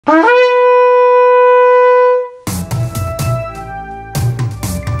Blessed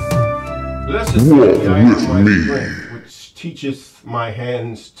is the eye of my strength, which teacheth my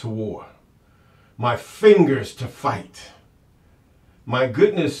hands to war, my fingers to fight, my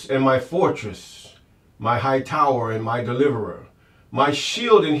goodness and my fortress, my high tower and my deliverer, my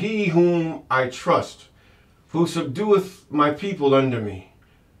shield and he whom I trust, who subdueth my people under me.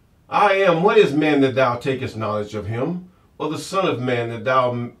 I am, what is man that thou takest knowledge of him, or the son of man that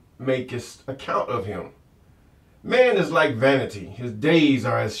thou makest account of him? Man is like vanity, his days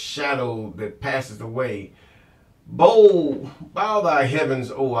are as shadow that passeth away. Bow thy heavens,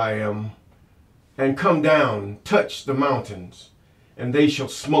 O I am, and come down, touch the mountains, and they shall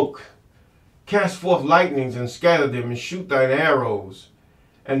smoke. Cast forth lightnings and scatter them, and shoot thine arrows,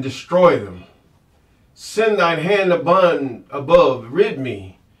 and destroy them. Send thine hand above, rid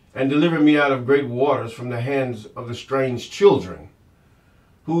me, and deliver me out of great waters from the hands of the strange children,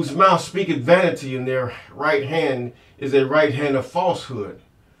 whose mouth speaketh vanity, and their right hand is a right hand of falsehood.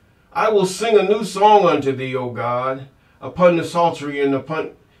 I will sing a new song unto thee, O God. Upon the psaltery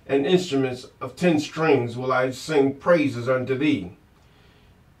and instruments of 10 strings will I sing praises unto thee.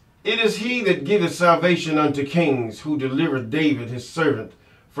 It is he that giveth salvation unto kings, who delivered David his servant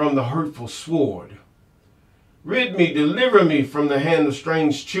from the hurtful sword. Rid me, deliver me from the hand of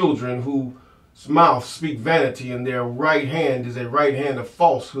strange children, whose mouth speak vanity, and their right hand is a right hand of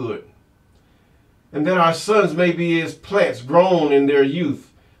falsehood. And that our sons may be as plants grown in their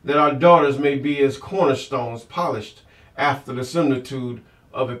youth, that our daughters may be as cornerstones polished after the similitude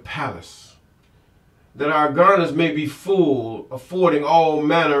of a palace. That our garners may be full, affording all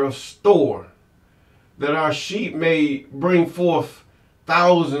manner of store. That our sheep may bring forth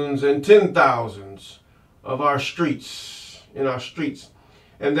thousands and 10,000s of our streets, in our streets.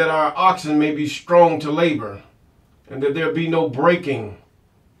 And that our oxen may be strong to labor, and that there be no breaking,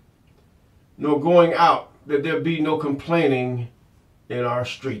 nor going out, that there be no complaining in our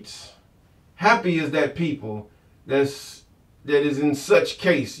streets. Happy is that people that is in such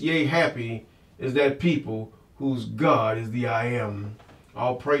case, yea, happy is that people whose God is the I am.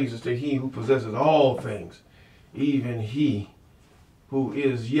 All praises to he who possesses all things, even he who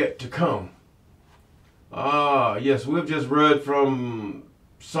is yet to come. Yes, we've just read from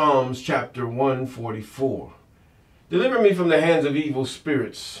Psalms chapter 144. Deliver me from the hands of evil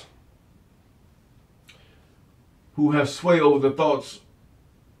spirits, who have sway over the thoughts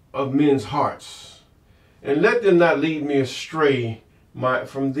of men's hearts, and let them not lead me astray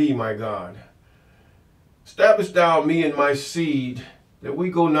from thee, my God. Establish thou me and my seed, that we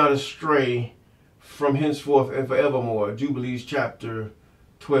go not astray from henceforth and forevermore. Jubilees chapter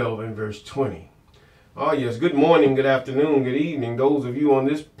 12 and verse 20. Oh yes, good morning, good afternoon, good evening, those of you on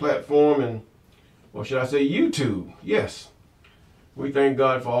this platform, and, or should I say YouTube. Yes, we thank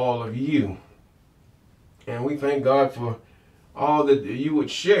God for all of you. And we thank God for all that you would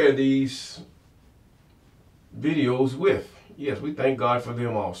share these videos with. Yes, we thank God for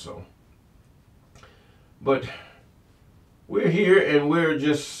them also. But we're here, and we're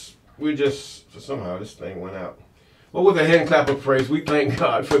just somehow this thing went out. Well, with a hand clap of praise, we thank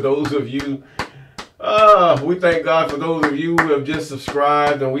God for those of you. We thank God for those of you who have just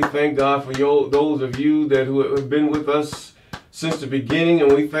subscribed, and we thank God for those of you who have been with us since the beginning,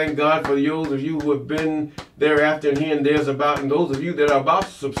 and we thank God for those of you who have been thereafter and here and there's about, and those of you that are about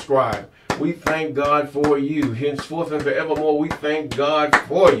to subscribe. We thank God for you. Henceforth and forevermore, we thank God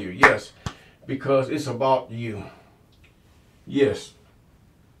for you. Yes, because it's about you. Yes,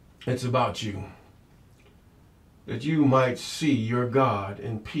 it's about you. That you might see your God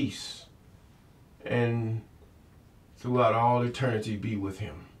in peace, and throughout all eternity be with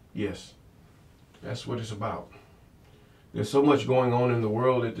him. Yes, that's what it's about. There's so much going on in the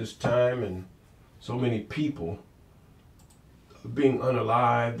world at this time, and so many people being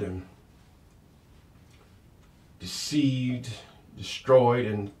unalived and deceived, destroyed,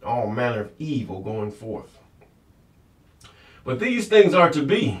 and all manner of evil going forth. But these things are to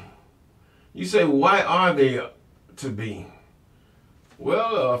be. You say, why are they to be?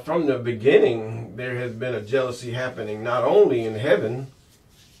 Well, from the beginning, there has been a jealousy happening not only in heaven,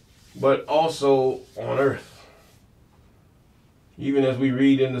 but also on earth. Even as we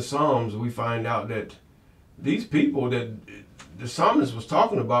read in the Psalms, we find out that these people that the psalmist was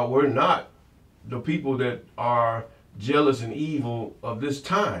talking about were not the people that are jealous and evil of this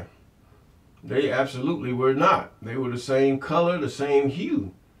time. They absolutely were not. They were the same color, the same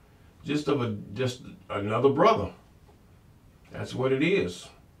hue, just another brother. That's what it is.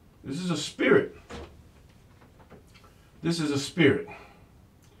 This is a spirit. This is a spirit.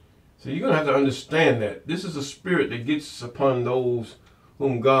 So you're going to have to understand that this is a spirit that gets upon those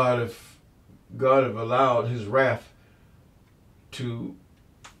whom God have allowed his wrath to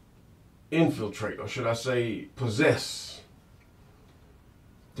infiltrate, or should I say possess,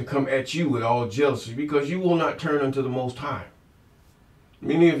 to come at you with all jealousy, because you will not turn unto the Most High.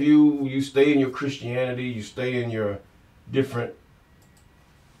 Many of you stay in your Christianity, you stay in your different,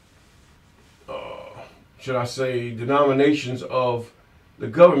 should I say, denominations of the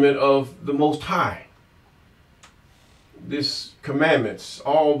government of the Most High. This commandments,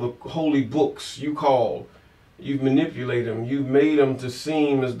 all the holy books you've manipulated them, you've made them to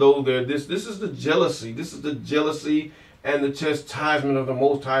seem as though they're this. This is the jealousy. This is the jealousy and the chastisement of the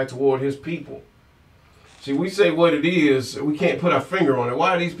Most High toward his people. See, we say what it is, we can't put our finger on it.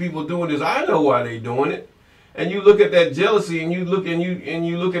 Why are these people doing this? I know why they're doing it. And you look at that jealousy, and you look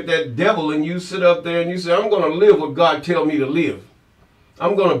at that devil, and you sit up there and you say, I'm going to live what God tell me to live.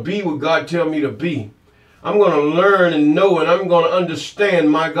 I'm going to be what God tell me to be. I'm going to learn and know, and I'm going to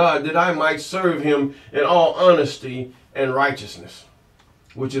understand my God, that I might serve him in all honesty and righteousness,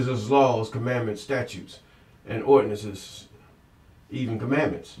 which is his laws, commandments, statutes, and ordinances, even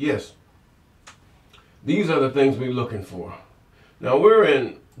commandments. Yes. These are the things we're looking for. Now we're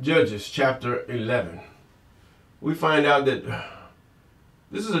in Judges chapter 11. We find out that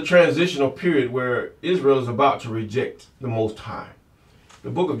this is a transitional period where Israel is about to reject the Most High. The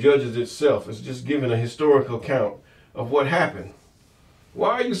book of Judges itself is just giving a historical account of what happened.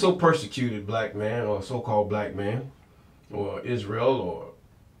 Why are you so persecuted, black man, or so-called black man, or Israel, or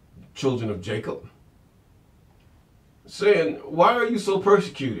children of Jacob? Saying, why are you so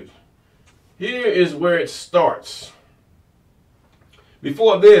persecuted? Here is where it starts.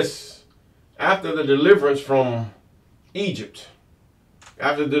 Before this, after the deliverance from Egypt,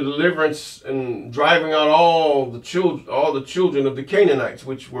 after the deliverance and driving out all the children of the Canaanites,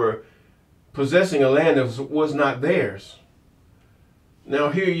 which were possessing a land that was not theirs. Now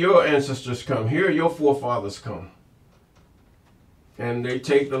here your ancestors come, here your forefathers come. And they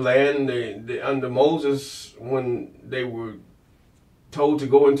take the land. They under Moses, when they were told to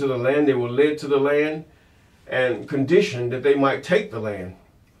go into the land, they were led to the land and conditioned that they might take the land.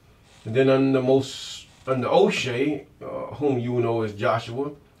 And then under Oshay, whom you know as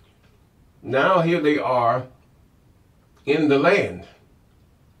Joshua, now here they are in the land,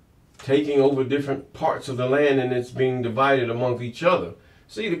 taking over different parts of the land, and it's being divided amongst each other.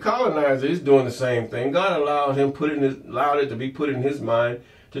 See, the colonizer is doing the same thing. God allowed it to be put in his mind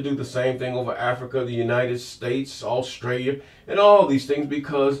to do the same thing over Africa, the United States, Australia, and all these things,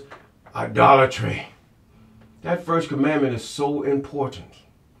 because idolatry. That first commandment is so important.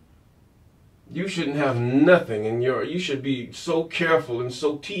 You shouldn't have nothing in you should be so careful and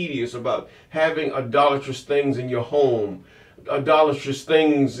so tedious about having idolatrous things in your home, idolatrous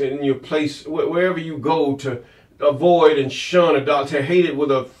things in your place, wherever you go, to avoid and shun idolatry, to hate it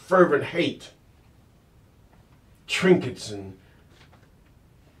with a fervent hate. Trinkets and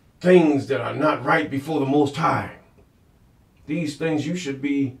things that are not right before the Most High. These things you should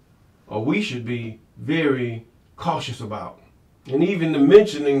be, or we should be, very cautious about. And even the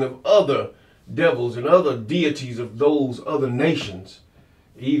mentioning of other devils and other deities of those other nations,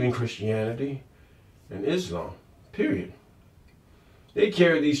 even Christianity and Islam, period. They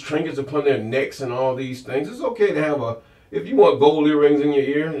carry these trinkets upon their necks and all these things. It's okay to have if you want gold earrings in your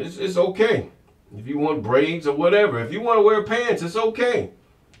ear, it's okay. If you want braids or whatever, if you want to wear pants, it's okay.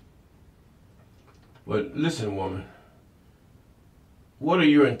 But listen, woman, what are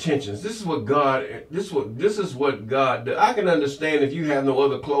your intentions? This is what God does. I can understand if you have no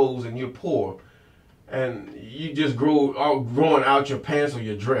other clothes and you're poor and you just growing out your pants or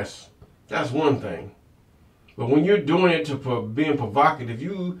your dress. That's one thing. But when you're doing it to being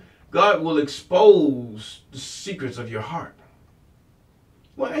provocative, God will expose the secrets of your heart.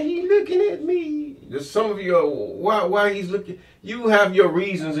 Why are he looking at me? There's some of you, why he's looking. You have your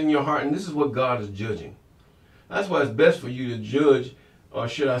reasons in your heart, and this is what God is judging. That's why it's best for you to judge, or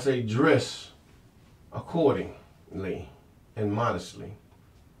should I say dress, accordingly and modestly.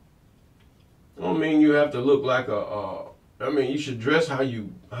 I don't mean you have to look like you should dress how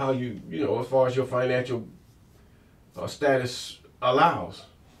you as far as your financial status allows.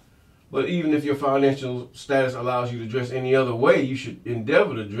 But even if your financial status allows you to dress any other way, you should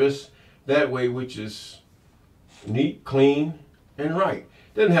endeavor to dress that way, which is neat, clean, and right.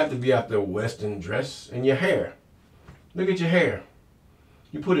 Doesn't have to be after a Western dress. And your hair. Look at your hair.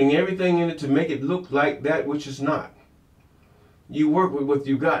 You're putting everything in it to make it look like that which is not. You work with what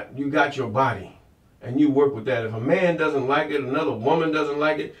you got. You got your body. And you work with that. If a man doesn't like it, another woman doesn't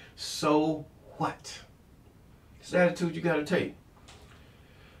like it, so what? It's the attitude you got to take.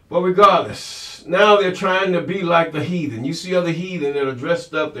 But regardless, now they're trying to be like the heathen. You see other heathen that are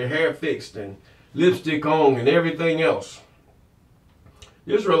dressed up, their hair fixed and lipstick on and everything else.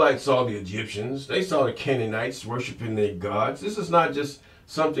 The Israelites saw the Egyptians. They saw the Canaanites worshiping their gods. This is not just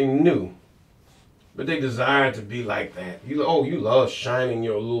something new. But they desire to be like that. You love shining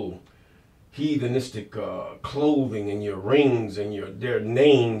your little heathenistic clothing and your rings and their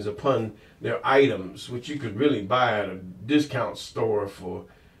names upon their items, which you could really buy at a discount store for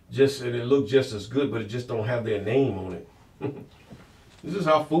and it look just as good, but it just don't have their name on it. This is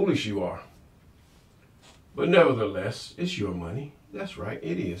how foolish you are. But nevertheless, it's your money. That's right,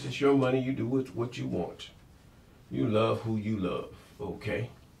 it is. It's your money. You do with what you want. You love who you love, okay?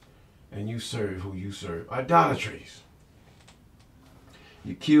 And you serve who you serve. Idolatries.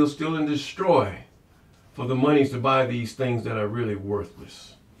 You kill, steal, and destroy for the monies to buy these things that are really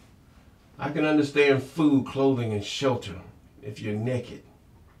worthless. I can understand food, clothing, and shelter if you're naked.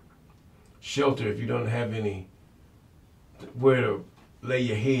 Shelter if you don't have any where to lay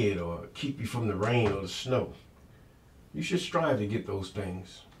your head or keep you from the rain or the snow. You should strive to get those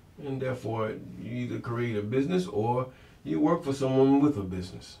things. And therefore, you either create a business or you work for someone with a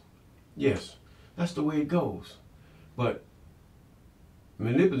business. Yes, that's the way it goes. But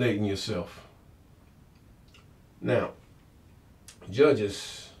manipulating yourself. Now,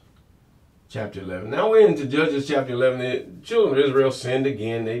 Judges chapter 11. Now we're into Judges chapter 11. The children of Israel sinned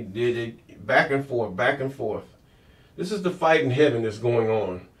again. They did it back and forth, back and forth. This is the fight in heaven that's going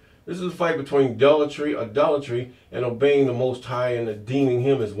on. This is the fight between idolatry, and obeying the Most High and deeming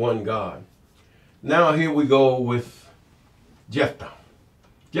Him as one God. Now here we go with Jephthah.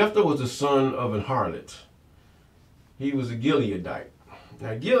 Jephthah was the son of an harlot. He was a Gileadite.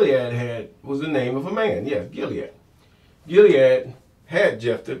 Now Gilead was the name of a man. Yes, Gilead. Gilead had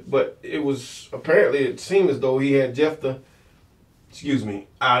Jephthah, but it seemed as though he had Jephthah,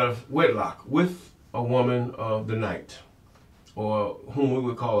 out of wedlock with a woman of the night, or whom we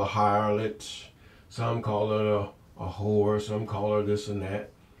would call a harlot. Some call her a whore, some call her this and that,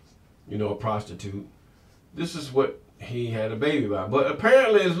 a prostitute. This is what he had a baby by. But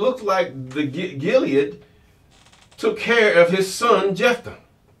apparently it looks like the Gilead took care of his son Jephthah.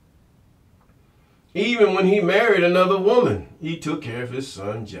 Even when he married another woman, he took care of his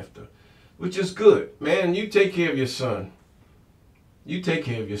son Jephthah, which is good. Man, you take care of your son. You take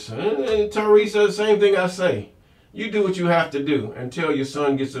care of your son. And Teresa, the same thing I say. You do what you have to do until your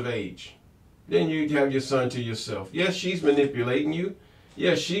son gets of age. Then you have your son to yourself. Yes, she's manipulating you.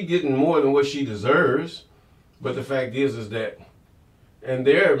 Yes, she's getting more than what she deserves. But the fact is that, and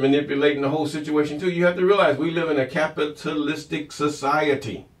they're manipulating the whole situation too. You have to realize we live in a capitalistic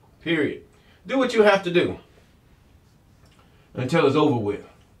society, period. Do what you have to do until it's over with.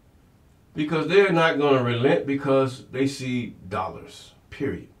 Because they're not going to relent because they see dollars,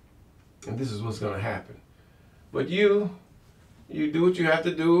 period. And this is what's going to happen. But you do what you have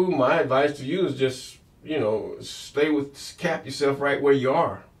to do. My advice to you is just, cap yourself right where you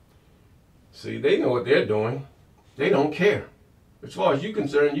are. See, they know what they're doing. They don't care. As far as you're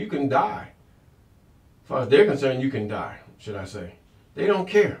concerned, you can die. As far as they're concerned, you can die, should I say. They don't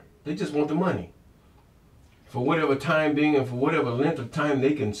care. They just want the money. For whatever time being and for whatever length of time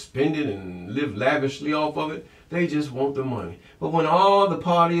they can spend it and live lavishly off of it, they just want the money. But when all the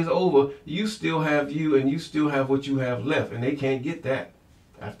party is over, you still have you and you still have what you have left, and they can't get that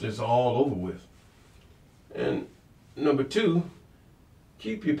after it's all over with. And number two,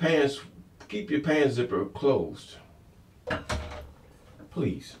 keep your pants zipper closed.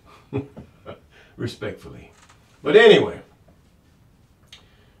 Please. Respectfully. But anyway,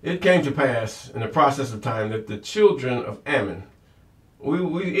 it came to pass in the process of time that the children of Ammon,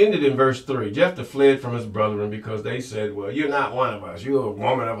 we ended in verse 3. Jephthah fled from his brethren because they said, well, you're not one of us. You're a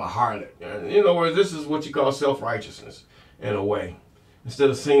woman of a harlot. And in other words, this is what you call self-righteousness in a way.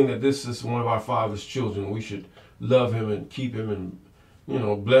 Instead of seeing that this is one of our Father's children, we should love him and keep him and,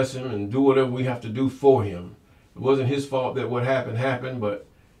 bless him and do whatever we have to do for him. It wasn't his fault that what happened, but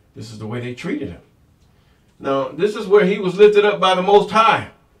this is the way they treated him. Now, this is where he was lifted up by the Most High.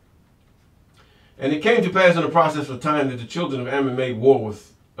 And it came to pass in the process of time that the children of Ammon made war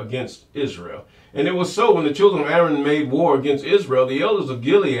against Israel. And it was so when the children of Ammon made war against Israel, the elders of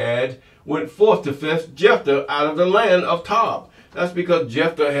Gilead went forth to fetch Jephthah out of the land of Tob. That's because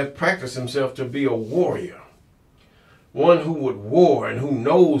Jephthah had practiced himself to be a warrior. One who would war and who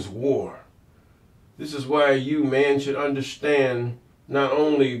knows war. This is why you, man, should understand not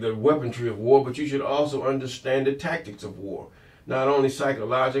only the weaponry of war, but you should also understand the tactics of war. Not only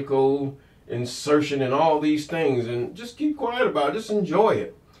psychological insertion and all these things, and just keep quiet about it. Just enjoy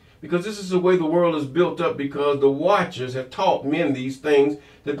it. Because this is the way the world is built up, because the watchers have taught men these things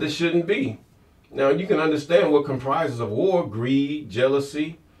that they shouldn't be. Now, you can understand what comprises of war: greed,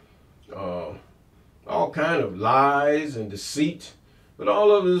 jealousy, all kind of lies and deceit. But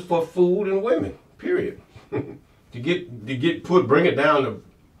all of it is for food and women, period. Bring it down to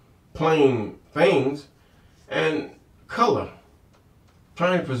plain things. And color,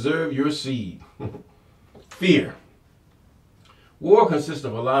 trying to preserve your seed. Fear. War consists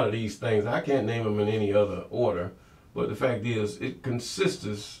of a lot of these things. I can't name them in any other order, but the fact is, it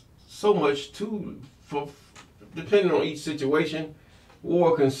consists so much depending on each situation.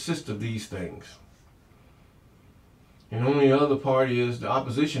 War consists of these things. And only the other party is the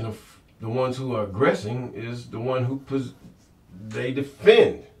opposition of the ones who are aggressing is the one who they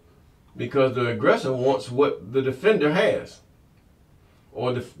defend, because the aggressor wants what the defender has,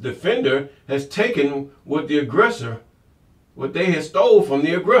 or the defender has taken what they had stole from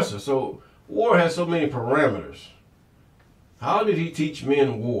the aggressor. So war has so many parameters. How did he teach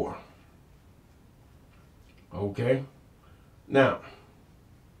men war? Okay. Now,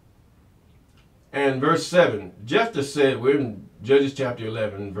 and verse 7, Jephthah said, we're in Judges chapter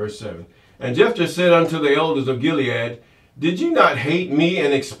 11, verse 7. And Jephthah said unto the elders of Gilead, did you not hate me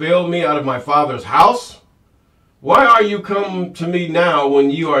and expel me out of my father's house? Why are you come to me now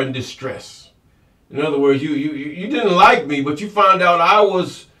when you are in distress? In other words, you didn't like me, but you found out I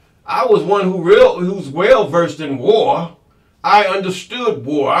was one who's well versed in war. I understood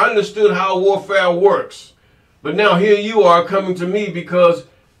war. I understood how warfare works. But now here you are coming to me because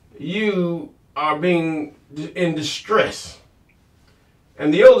you are being in distress.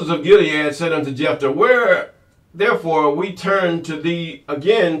 And the elders of Gilead said unto Jephthah, therefore we turn to thee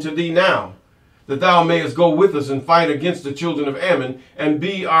again to thee now, that thou mayest go with us and fight against the children of Ammon, and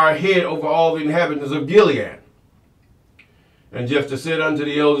be our head over all the inhabitants of Gilead. And Jephthah said unto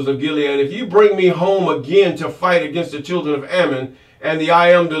the elders of Gilead, if you bring me home again to fight against the children of Ammon, and the I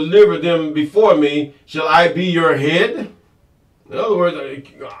am deliver them before me, shall I be your head? In other words,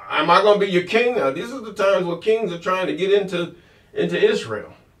 am I going to be your king? Now, these are the times where kings are trying to get into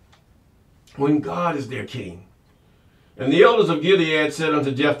Israel, when God is their king. And the elders of Gilead said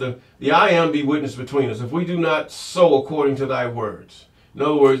unto Jephthah, the I am be witness between us, if we do not so according to thy words. In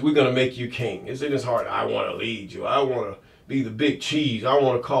other words, we're going to make you king. It's in his heart, I want to lead you. I want to be the big cheese. I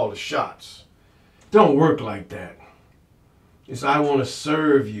want to call the shots. Don't work like that. It's I want to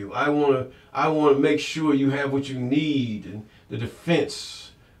serve you. I want to make sure you have what you need, and the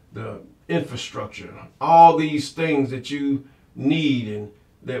defense, the infrastructure, all these things that you need, and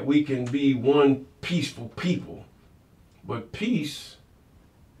that we can be one peaceful people. But peace,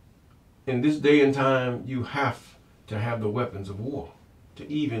 in this day and time, you have to have the weapons of war to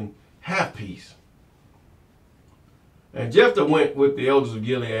even have peace. And Jephthah went with the elders of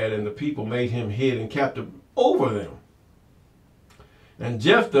Gilead, and the people made him head and captive over them. And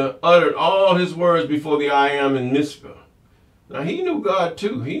Jephthah uttered all his words before the I am in Mizpah. Now he knew God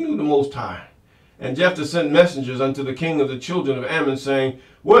too. He knew the Most High. And Jephthah sent messengers unto the king of the children of Ammon, saying,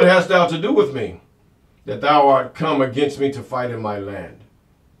 what hast thou to do with me, that thou art come against me to fight in my land?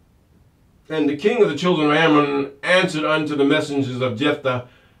 And the king of the children of Ammon answered unto the messengers of Jephthah,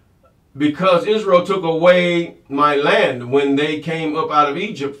 because Israel took away my land when they came up out of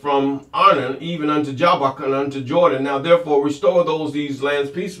Egypt from Arnon, even unto Jabbok and unto Jordan. Now therefore restore these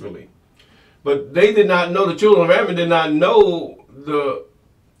lands peacefully. But they did not know, the children of Ammon did not know the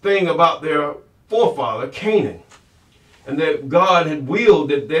thing about their forefather Canaan, and that God had willed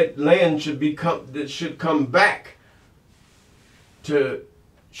that that land should come back to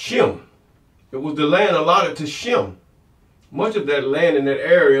Shem. It was the land allotted to Shem. Much of that land in that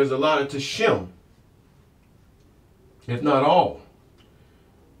area is allotted to Shem, if not all.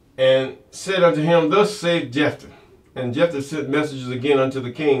 And said unto him, thus saith Jephthah. And Jephthah sent messages again unto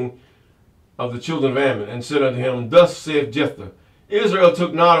the king of the children of Ammon, and said unto him, thus saith Jephthah, Israel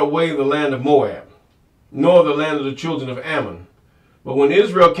took not away the land of Moab, nor the land of the children of Ammon. But when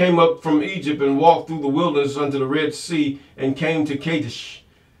Israel came up from Egypt and walked through the wilderness unto the Red Sea, and came to Kadesh,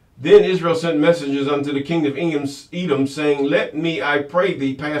 then Israel sent messengers unto the king of Edom, saying, let me, I pray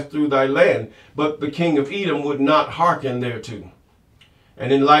thee, pass through thy land. But the king of Edom would not hearken thereto.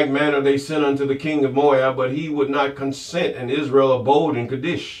 And in like manner they sent unto the king of Moab, but he would not consent, and Israel abode in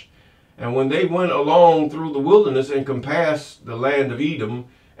Kadesh. And when they went along through the wilderness, and compassed the land of Edom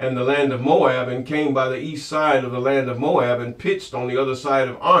and the land of Moab, and came by the east side of the land of Moab, and pitched on the other side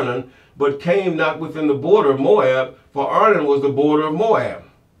of Arnon, but came not within the border of Moab, for Arnon was the border of Moab.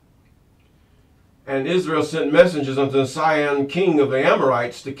 And Israel sent messengers unto Sihon, king of the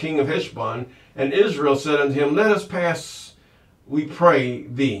Amorites, the king of Heshbon. And Israel said unto him, let us pass we pray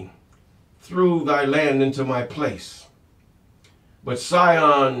thee, through thy land into my place. But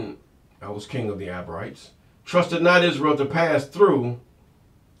Sihon, that was king of the Amorites, trusted not Israel to pass through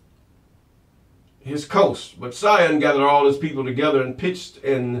his coast. But Sihon gathered all his people together and pitched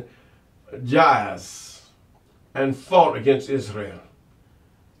in Jahaz and fought against Israel.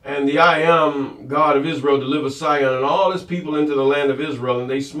 And the I am God of Israel delivered Sihon and all his people into the land of Israel, and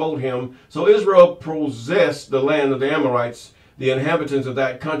they smote him. So Israel possessed the land of the Amorites, the inhabitants of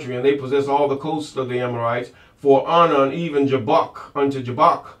that country, and they possessed all the coast of the Amorites, for Arnon even Jabbok unto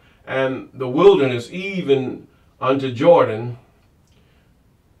Jabbok, and the wilderness even unto Jordan.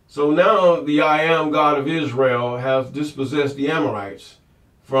 So now the I am God of Israel hath dispossessed the Amorites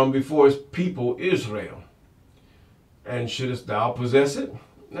from before his people Israel. And shouldest thou possess it?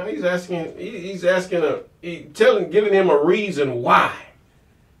 Now he's giving him a reason why.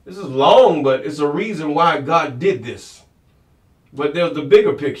 This is long, but it's a reason why God did this. But there's the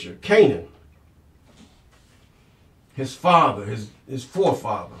bigger picture. Canaan, his father, his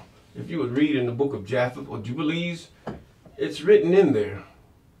forefather. If you would read in the book of Japheth or Jubilees, it's written in there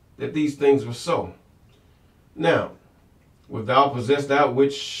that these things were so. Now, wilt thou possess that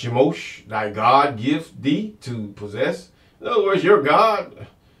which Shemosh, thy God, gives thee to possess? In other words, your God,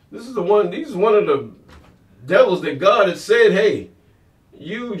 this is one of the devils that God had said, hey,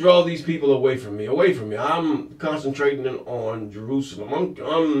 you draw these people away from me. I'm concentrating on Jerusalem.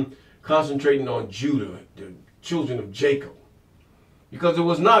 I'm concentrating on Judah, the children of Jacob. Because it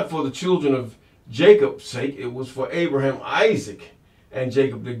was not for the children of Jacob's sake, it was for Abraham, Isaac, and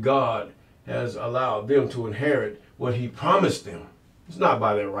Jacob that God has allowed them to inherit what he promised them. It's not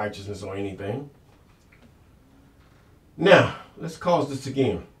by their righteousness or anything. Now, let's cause this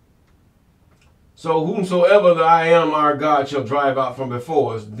again. So whomsoever the I am our God shall drive out from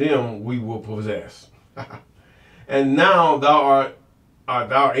before us, them we will possess. And now art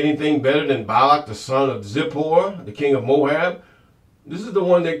thou anything better than Balak the son of Zippor, the king of Moab? This is the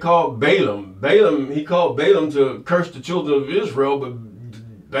one they called Balaam. He called Balaam to curse the children of Israel,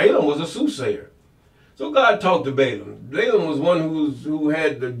 but Balaam was a soothsayer. So God talked to Balaam. Balaam was one who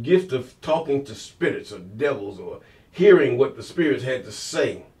had the gift of talking to spirits or devils or hearing what the spirits had to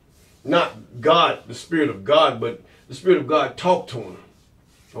say. Not God, the Spirit of God, but the Spirit of God talked to him.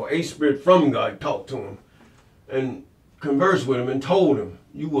 Or a spirit from God talked to him and conversed with him and told him,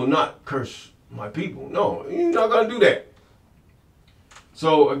 you will not curse my people. No, you're not going to do that.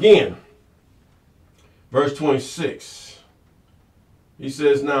 So again, verse 26, he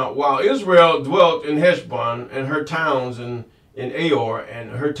says, now while Israel dwelt in Heshbon and her towns and in Aor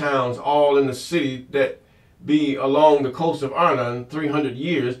and her towns all in the city that be along the coast of Arnon 300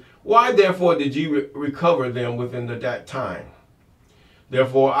 years, why therefore did ye recover them within that time?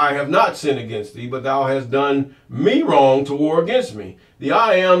 Therefore I have not sinned against thee, but thou hast done me wrong to war against me. The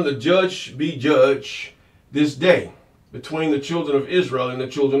I am the judge be judge this day between the children of Israel and the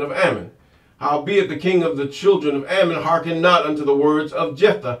children of Ammon. Howbeit the king of the children of Ammon hearkened not unto the words of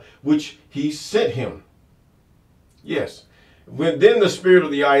Jephthah, which he sent him. Yes. When then the spirit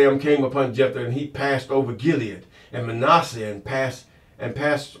of the I am came upon Jephthah, and he passed over Gilead and Manasseh, and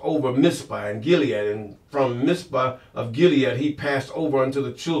passed over Mizpah and Gilead, and from Mizpah of Gilead he passed over unto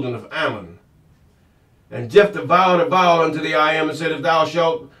the children of Ammon. And Jephthah vowed a vow unto the I am, and said, if thou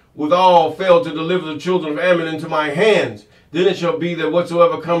shalt withal fail to deliver the children of Ammon into my hands, then it shall be that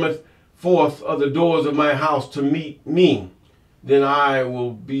whatsoever cometh forth of the doors of my house to meet me, then I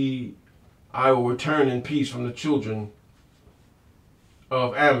will return in peace from the children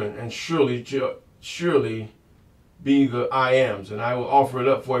of Ammon, and surely be the I ams, and I will offer it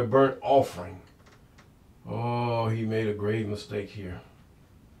up for a burnt offering. Oh, he made a grave mistake here.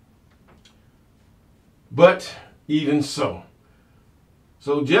 But even so.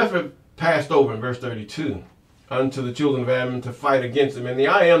 So Jephthah passed over in verse 32 unto the children of Ammon to fight against them, and the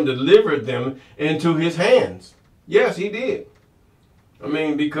I am delivered them into his hands. Yes, he did. I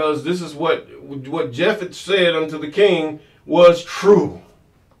mean, because this is what Jephthah said unto the king was true.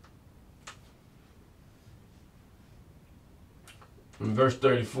 In verse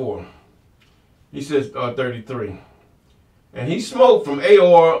 34, he says, 33, and he smote from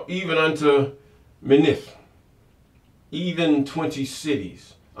Aor even unto Menith, even 20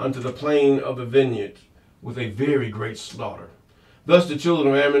 cities, unto the plain of the vineyard, with a very great slaughter. Thus the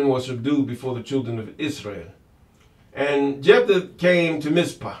children of Ammon were subdued before the children of Israel. And Jephthah came to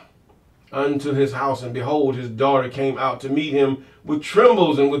Mizpah unto his house, and behold, his daughter came out to meet him with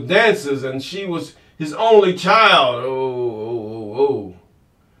trembles and with dances, and she was his only child. Oh.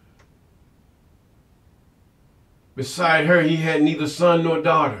 Beside her he had neither son nor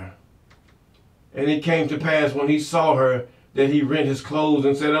daughter. And it came to pass, when he saw her, that he rent his clothes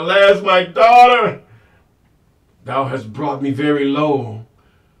and said, Alas, my daughter, thou hast brought me very low.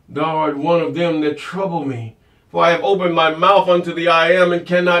 Thou art one of them that trouble me, for I have opened my mouth unto the I am and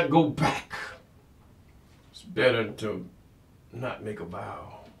cannot go back. It's better to not make a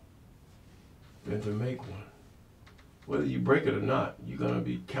vow than to make one. Whether you break it or not, you're going to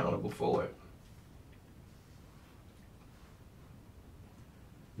be accountable for it.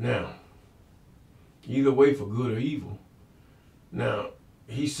 Now, either way for good or evil. Now,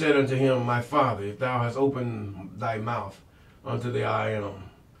 he said unto him, My father, if thou hast opened thy mouth unto the I am,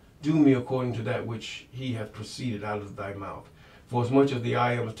 do me according to that which he hath proceeded out of thy mouth. For as much as the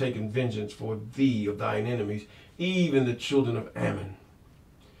I am has taken vengeance for thee of thine enemies, even the children of Ammon.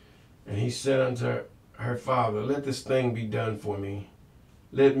 And he said unto her father, Let this thing be done for me.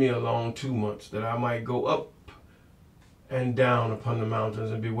 Let me alone 2 months, that I might go up and down upon the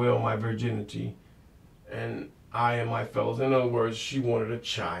mountains and bewail my virginity, and I and my fellows. In other words, she wanted a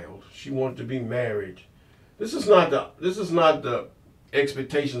child. She wanted to be married. This is not the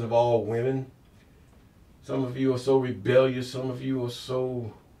expectations of all women. Some of you are so rebellious. Some of you are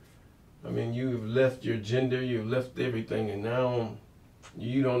so, you've left your gender, you've left everything, and now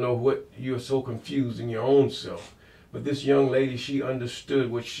you don't know what, you're so confused in your own self. But this young lady, she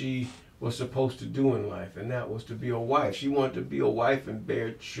understood what she was supposed to do in life, and that was to be a wife. She wanted to be a wife and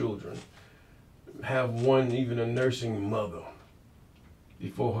bear children. Have one, even a nursing mother,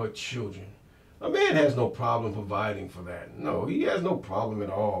 before her children. A man has no problem providing for that. No, he has no problem at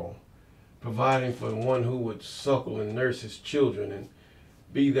all providing for the one who would suckle and nurse his children and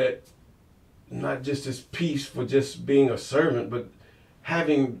be that, not just his peace for just being a servant, but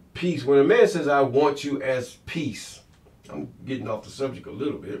having peace. When a man says, I want you as peace, I'm getting off the subject a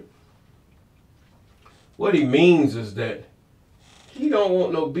little bit. What he means is that he don't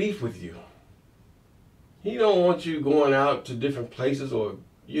want no beef with you. He don't want you going out to different places, or,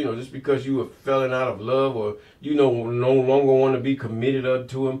 just because you have fallen out of love, or no longer want to be committed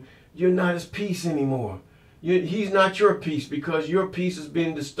to him. You're not his peace anymore. He's not your peace, because your peace has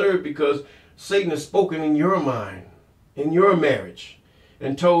been disturbed because Satan has spoken in your mind, in your marriage,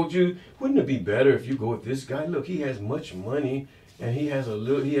 and told you, wouldn't it be better if you go with this guy? Look, he has much money, and he has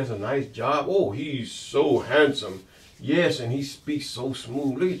a nice job. Oh, he's so handsome. Yes, and he speaks so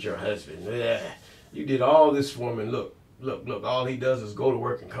smooth. Look at your husband. You did all this for him, and look, all he does is go to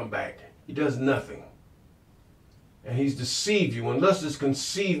work and come back. He does nothing. And he's deceived you. When lust is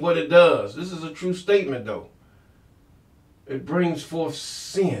conceived, what it does, this is a true statement though, it brings forth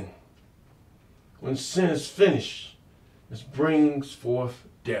sin. When sin is finished, it brings forth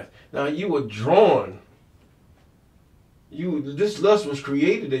death. Now you were drawn. This lust was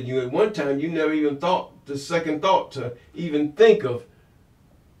created in you. At one time, you never even thought the second thought to even think of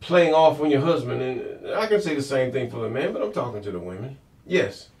playing off on your husband. And I can say the same thing for the man, but I'm talking to the women.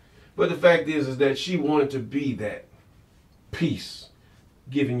 Yes. But the fact is that she wanted to be that peace,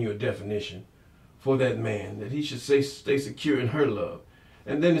 giving you a definition for that man, that he should stay secure in her love.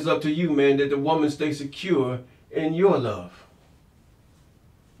 And then it's up to you, man, that the woman stay secure in your love.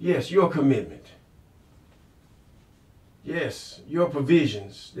 Yes, your commitment. Yes, your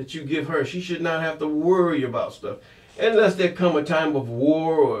provisions that you give her. She should not have to worry about stuff. Unless there come a time of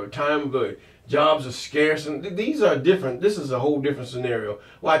war or a time of jobs are scarce. And these are different. This is a whole different scenario.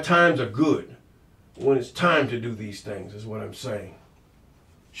 Why times are good when it's time to do these things is what I'm saying.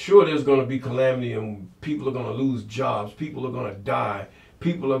 Sure, there's going to be calamity and people are going to lose jobs. People are going to die.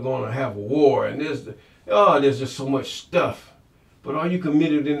 People are going to have war. And there's just so much stuff. But are you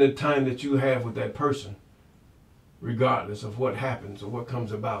committed in the time that you have with that person? Regardless of what happens or what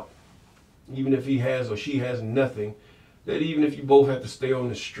comes about. Even if he has or she has nothing, that even if you both have to stay on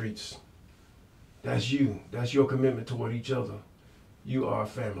the streets, that's you. That's your commitment toward each other. You are a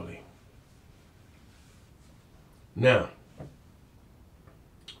family. Now,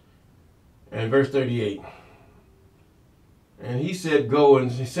 and verse 38. And he said, Go,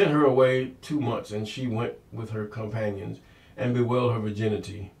 and he sent her away 2 months, and she went with her companions and bewailed her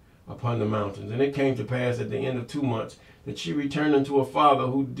virginity upon the mountains. And it came to pass at the end of 2 months that she returned unto her father,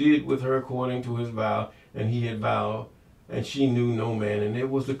 who did with her according to his vow, and he had vowed, and she knew no man. And it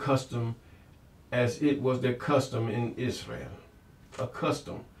was the custom, as it was their custom in Israel. A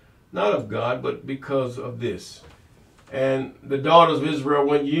custom, not of God, but because of this. And the daughters of Israel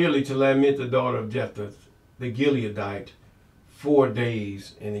went yearly to lament the daughter of Jephthah, the Gileadite, 4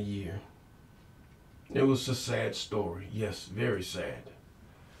 days in a year. It was a sad story. Yes, very sad.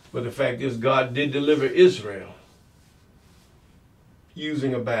 But the fact is, God did deliver Israel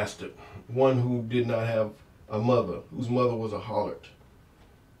using a bastard, one who did not have a mother, whose mother was a harlot,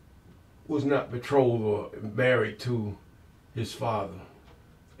 was not betrothed or married to his father,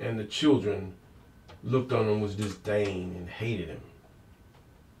 and the children looked on him with disdain and hated him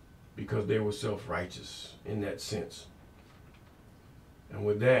because they were self-righteous in that sense. And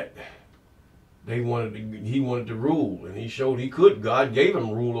with that, he wanted to rule, and he showed he could. God gave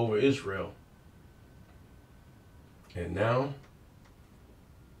him rule over Israel. And now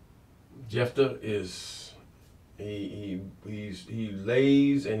Jephthah is he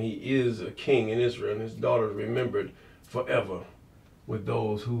lays and he is a king in Israel, and his daughter is remembered forever with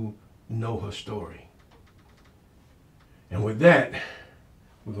those who know her story. And with that,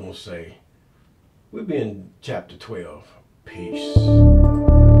 we're going to say, we'll be in chapter 12. Peace.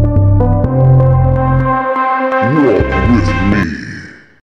 Walk with me.